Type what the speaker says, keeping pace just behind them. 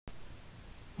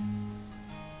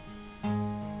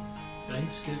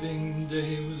Thanksgiving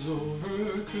Day was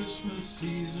over, Christmas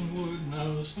season would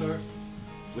now start,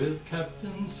 with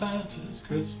Captain Santa's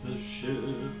Christmas ship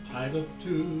tied up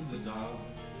to the dock.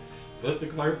 But the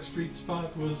Clark Street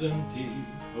spot was empty,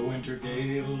 a winter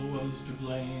gale was to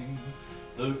blame.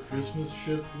 The Christmas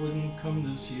ship wouldn't come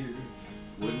this year,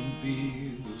 wouldn't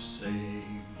be the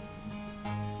same.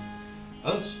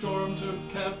 A storm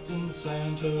took Captain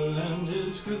Santa and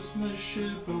his Christmas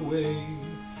ship away,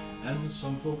 and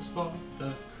some folks thought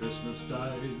that Christmas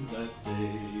died that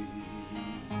day.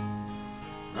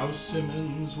 Rouse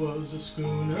Simmons was a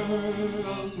schooner,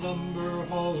 a lumber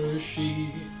hauler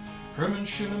she. Herman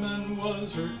Schueneman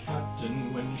was her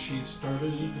captain when she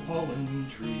started hauling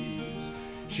trees.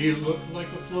 She looked like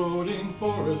a floating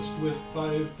forest with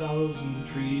 5,000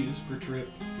 trees per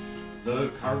trip. The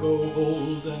cargo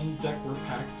hold and deck were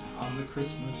packed on the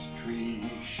Christmas tree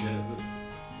ship.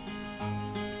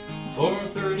 For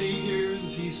 30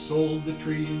 years he sold the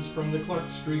trees from the Clark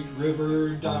Street River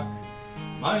dock.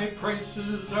 My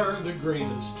prices are the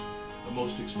greatest, the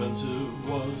most expensive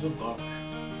was $1.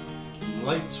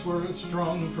 Lights were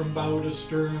strung from bow to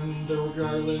stern, there were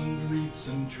garland wreaths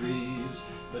and trees,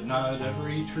 but not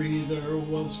every tree there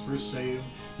was for sale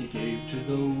he gave to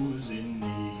those in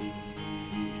need.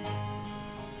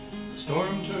 The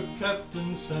storm took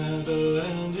Captain Santa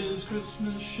and his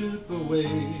Christmas ship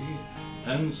away,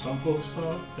 and some folks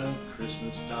thought that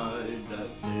Christmas died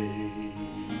that day.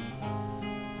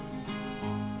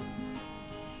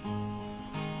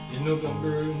 In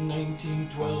November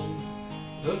 1912,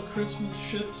 the Christmas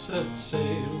ship set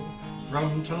sail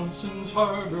from Thompson's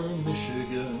Harbor,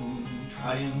 Michigan,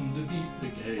 trying to beat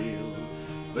the gale.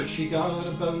 But she got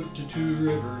about to Two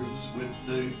Rivers with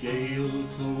the gale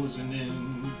closing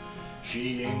in.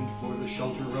 She aimed for the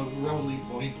shelter of Rowley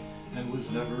Point and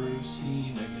was never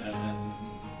seen again.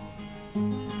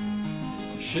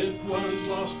 The ship was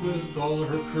lost with all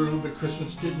her crew, but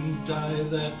Christmas didn't die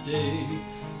that day.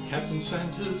 Captain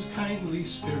Santa's kindly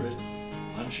spirit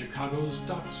on Chicago's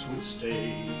docks would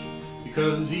stay,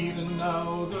 because even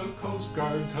now the Coast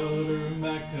Guard cutter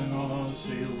Mackinac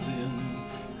sails in.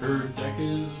 Her deck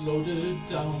is loaded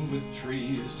down with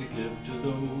trees to give to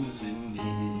those in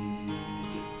need.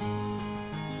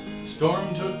 The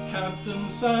storm took Captain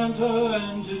Santa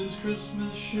and his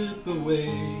Christmas ship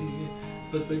away,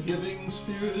 but the giving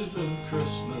spirit of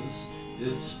Christmas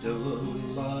is still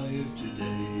alive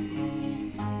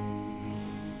today.